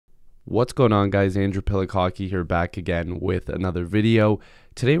What's going on, guys? Andrew Piluk Hockey here, back again with another video.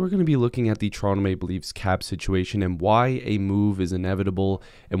 Today we're going to be looking at the Toronto Maple Leafs cap situation and why a move is inevitable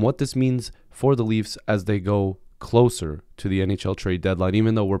and what this means for the Leafs as they go closer to the NHL trade deadline,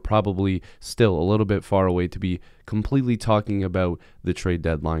 even though we're probably still a little bit far away to be completely talking about the trade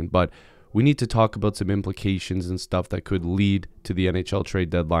deadline. But we need to talk about some implications and stuff that could lead to the NHL trade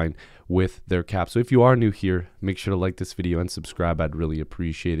deadline with their cap. So if you are new here, make sure to like this video and subscribe. I'd really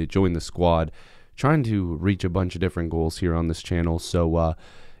appreciate it. Join the squad. Trying to reach a bunch of different goals here on this channel. So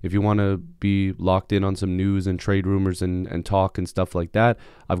if you want to be locked in on some news and trade rumors and talk and stuff like that,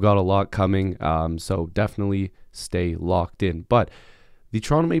 I've got a lot coming. So definitely stay locked in. But the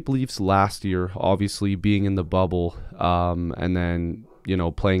Toronto Maple Leafs last year, obviously being in the bubble and then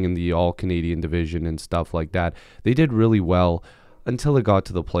playing in the all-Canadian division and stuff like that, they did really well until it got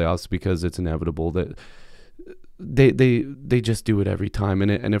to the playoffs, because it's inevitable that they just do it every time,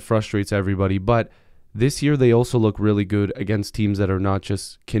 and it frustrates everybody. But this year they also look really good against teams that are not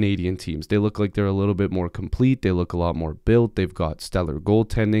just Canadian teams. They look like they're a little bit more complete. They look a lot more built. They've got stellar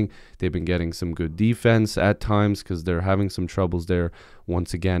goaltending. They've been getting some good defense at times because they're having some troubles there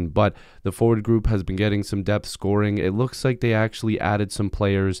once again. But the forward group has been getting some depth scoring. It looks like they actually added some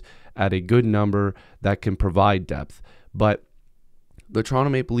players at a good number that can provide depth. But the Toronto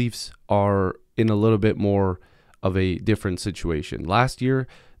Maple Leafs are in a little bit more of a different situation. Last year,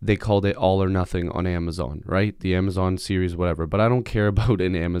 they called it All or Nothing on Amazon, right? The Amazon series, whatever. But I don't care about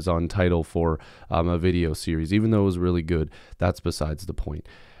an Amazon title for a video series, even though it was really good. That's besides the point.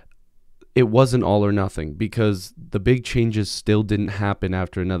 It wasn't all or nothing because the big changes still didn't happen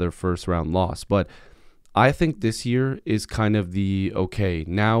after another first round loss. But I think this year is kind of the, okay,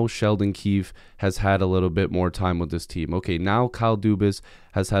 now Sheldon Keefe has had a little bit more time with this team. Okay, now Kyle Dubas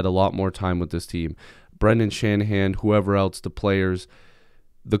has had a lot more time with this team. Brendan Shanahan, whoever else, the players,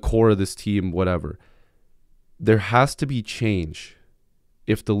 the core of this team, whatever. There has to be change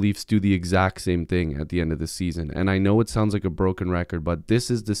if the Leafs do the exact same thing at the end of the season. And I know it sounds like a broken record, but this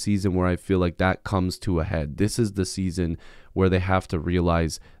is the season where I feel like that comes to a head. This is the season where they have to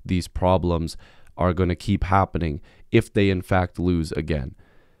realize these problems are going to keep happening if they in fact lose again.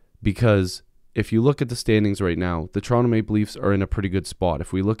 Because if you look at the standings right now, the Toronto Maple Leafs are in a pretty good spot.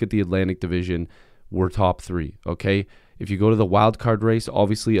 If we look at the Atlantic Division, we're top three, okay? If you go to the wild card race,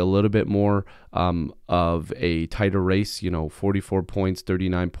 obviously a little bit more of a tighter race, 44 points,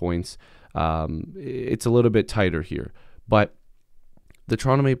 39 points. It's a little bit tighter here. But the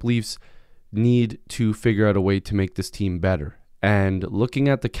Toronto Maple Leafs need to figure out a way to make this team better. And looking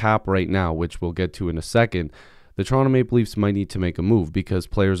at the cap right now, which we'll get to in a second, the Toronto Maple Leafs might need to make a move because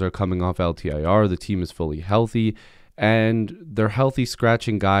players are coming off LTIR, the team is fully healthy, and they're healthy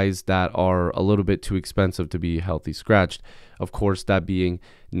scratching guys that are a little bit too expensive to be healthy scratched. Of course, that being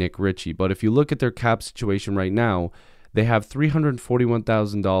Nick Ritchie. But if you look at their cap situation right now, they have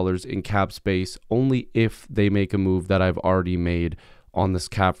 $341,000 in cap space only if they make a move that I've already made on this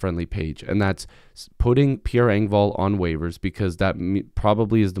cap-friendly page. And that's putting Pierre Engvall on waivers, because that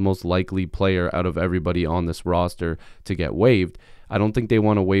probably is the most likely player out of everybody on this roster to get waived. I don't think they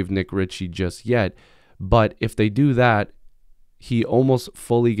want to waive Nick Ritchie just yet. But if they do that, he almost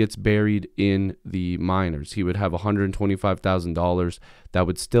fully gets buried in the minors. He would have $125,000 that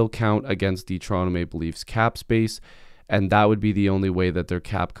would still count against the Toronto Maple Leafs cap space, and that would be the only way that they're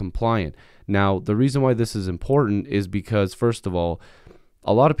cap compliant. Now, the reason why this is important is because, first of all,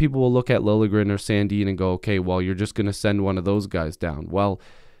 a lot of people will look at Liljegren or Sandin and go, okay, well, you're just going to send one of those guys down. Well,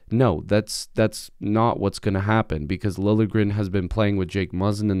 no, that's not what's going to happen, because Liljegren has been playing with Jake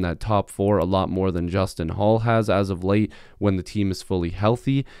Muzzin in that top four a lot more than Justin Hall has as of late when the team is fully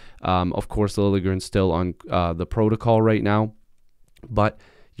healthy. Of course, Liljegren's still on the protocol right now, but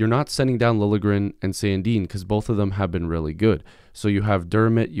you're not sending down Liljegren and Sandin because both of them have been really good. So you have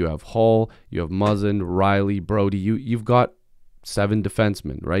Dermott, you have Hall, you have Muzzin, Riley, Brody. You've got 7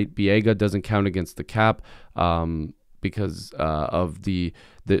 defensemen, right? Biega doesn't count against the cap because of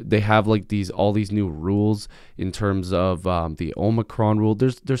they have like all these new rules in terms of the Omicron rule.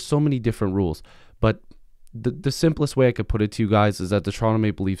 There's so many different rules, but the simplest way I could put it to you guys is that the Toronto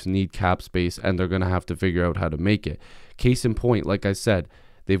Maple Leafs need cap space, and they're going to have to figure out how to make it. Case in point, like I said,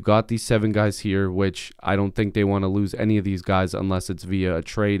 they've got these 7 guys here, which I don't think they want to lose any of these guys unless it's via a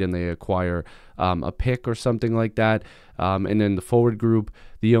trade and they acquire a pick or something like that. And then the forward group,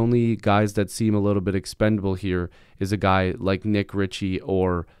 the only guys that seem a little bit expendable here is a guy like Nick Ritchie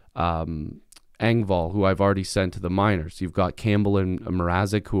or Engvall, who I've already sent to the minors. You've got Campbell and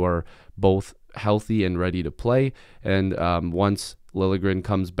Mrazek, who are both healthy and ready to play. And once Liljegren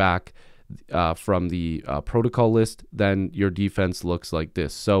comes back from the protocol list, then your defense looks like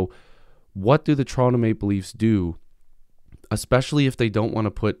this. So what do the Toronto Maple Leafs do, especially if they don't want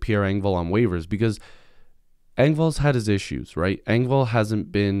to put Pierre Engvall on waivers? Because Engvall's had his issues, right? Engvall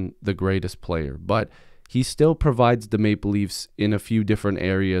hasn't been the greatest player, but he still provides the Maple Leafs in a few different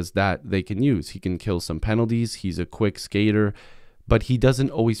areas that they can use. He can kill some penalties. He's a quick skater, but he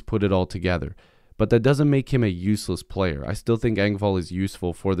doesn't always put it all together. But that doesn't make him a useless player. I still think Engvall is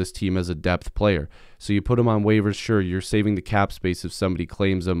useful for this team as a depth player. So you put him on waivers, sure, you're saving the cap space if somebody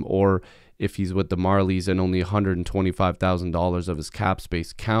claims him, or if he's with the Marlies and only $125,000 of his cap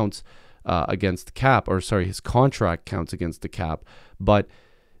space counts against the cap, or sorry, his contract counts against the cap. But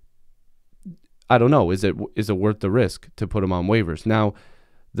I don't know, is it worth the risk to put him on waivers? Now,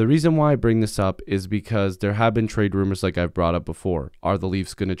 the reason why I bring this up is because there have been trade rumors like I've brought up before. Are the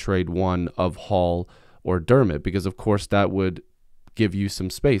Leafs going to trade one of Hall or Dermott? Because, of course, that would give you some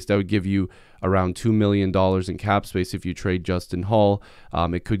space. That would give you around $2 million in cap space if you trade Justin Hall.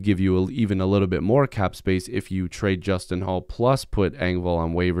 It could give you even a little bit more cap space if you trade Justin Hall plus put Engvall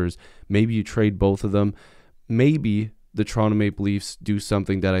on waivers. Maybe you trade both of them. Maybe the Toronto Maple Leafs do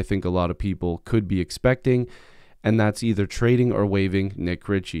something that I think a lot of people could be expecting, and that's either trading or waiving Nick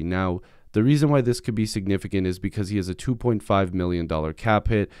Ritchie. Now, the reason why this could be significant is because he has a $2.5 million cap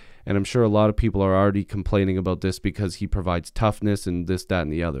hit, and I'm sure a lot of people are already complaining about this because he provides toughness and this, that,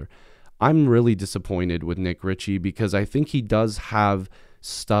 and the other. I'm really disappointed with Nick Ritchie because I think he does have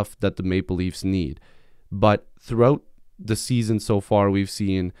stuff that the Maple Leafs need. But throughout the season so far, we've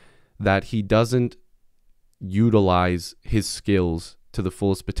seen that he doesn't utilize his skills to the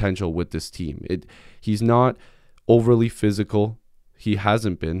fullest potential with this team. He's not overly physical. He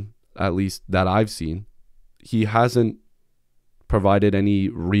hasn't been, at least that I've seen. He hasn't provided any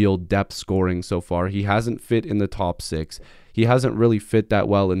real depth scoring so far. He hasn't fit in the top six. He hasn't really fit that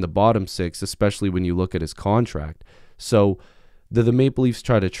well in the bottom six, especially when you look at his contract. So the Maple Leafs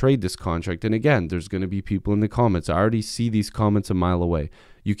try to trade this contract. And again, there's going to be people in the comments. I already see these comments a mile away.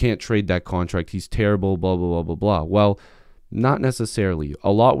 You can't trade that contract. He's terrible, blah, blah, blah, blah, blah. Well, not necessarily.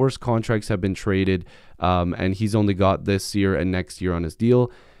 A lot worse contracts have been traded, and he's only got this year and next year on his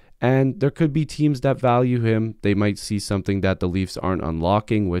deal. And there could be teams that value him. They might see something that the Leafs aren't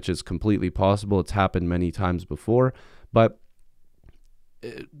unlocking, which is completely possible. It's happened many times before. But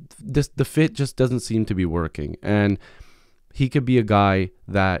the fit just doesn't seem to be working. And he could be a guy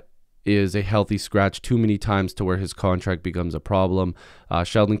that is a healthy scratch too many times to where his contract becomes a problem.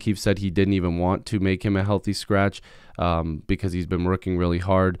 Sheldon Keefe said he didn't even want to make him a healthy scratch because he's been working really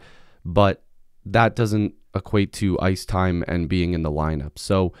hard. But that doesn't equate to ice time and being in the lineup.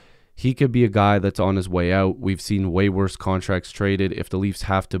 So he could be a guy that's on his way out. We've seen way worse contracts traded. If the Leafs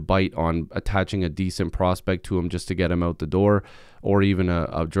have to bite on attaching a decent prospect to him just to get him out the door, or even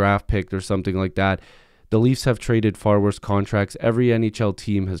a draft pick or something like that, the Leafs have traded far worse contracts. Every NHL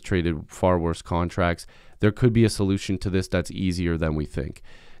team has traded far worse contracts. There could be a solution to this that's easier than we think.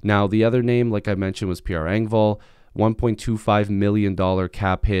 Now, the other name, like I mentioned, was Pierre Engvall. $1.25 million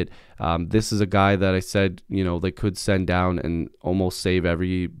cap hit. This is a guy that I said, they could send down and almost save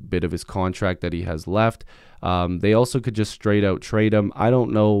every bit of his contract that he has left. They also could just straight out trade him. I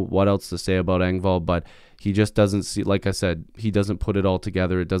don't know what else to say about Engvall, but he just doesn't see, like I said, he doesn't put it all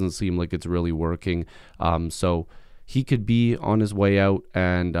together. It doesn't seem like it's really working. So he could be on his way out,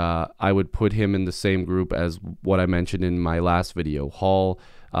 and I would put him in the same group as what I mentioned in my last video. Hall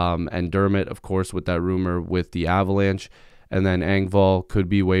and Dermott, of course, with that rumor with the Avalanche. And then Engvall could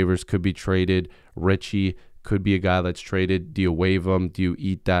be waivers, could be traded. Ritchie could be a guy that's traded. Do you waive him? Do you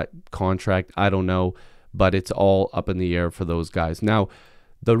eat that contract? I don't know, but it's all up in the air for those guys. Now,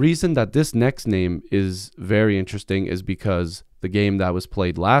 the reason that this next name is very interesting is because the game that was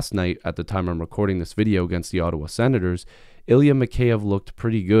played last night at the time I'm recording this video against the Ottawa Senators, Ilya Mikheyev looked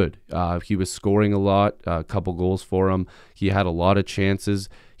pretty good. He was scoring a lot, a couple goals for him. He had a lot of chances.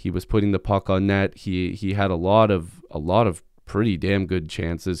 He was putting the puck on net. He had a lot of pretty damn good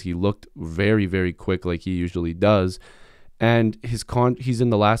chances. He looked very, very quick like he usually does. And he's in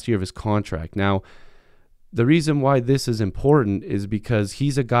the last year of his contract. Now, the reason why this is important is because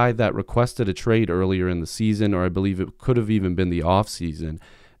he's a guy that requested a trade earlier in the season, or I believe it could have even been the off season.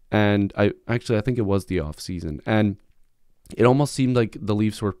 And I think it was the off season. And it almost seemed like the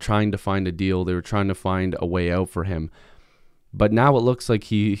Leafs were trying to find a deal. They were trying to find a way out for him. But now it looks like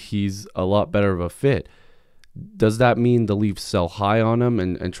he's a lot better of a fit. Does that mean the Leafs sell high on him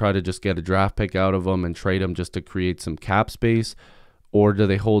and try to just get a draft pick out of him and trade him just to create some cap space? Or do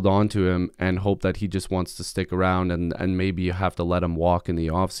they hold on to him and hope that he just wants to stick around and maybe you have to let him walk in the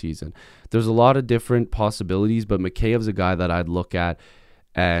offseason? There's a lot of different possibilities, but Mikheyev's a guy that I'd look at,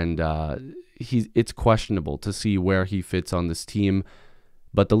 and it's questionable to see where he fits on this team.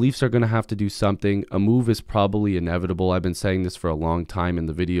 But the Leafs are going to have to do something. A move is probably inevitable. I've been saying this for a long time in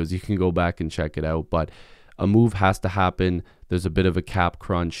the videos. You can go back and check it out. But a move has to happen. There's a bit of a cap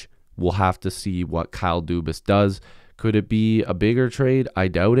crunch. We'll have to see what Kyle Dubas does. Could it be a bigger trade? I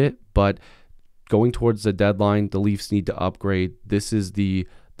doubt it. But going towards the deadline, the Leafs need to upgrade. This is the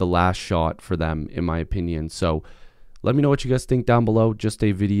last shot for them, in my opinion. So let me know what you guys think down below. Just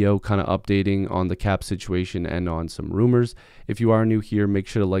a video kind of updating on the cap situation and on some rumors. If you are new here, make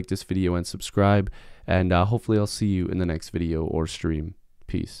sure to like this video and subscribe. And hopefully I'll see you in the next video or stream.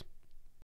 Peace.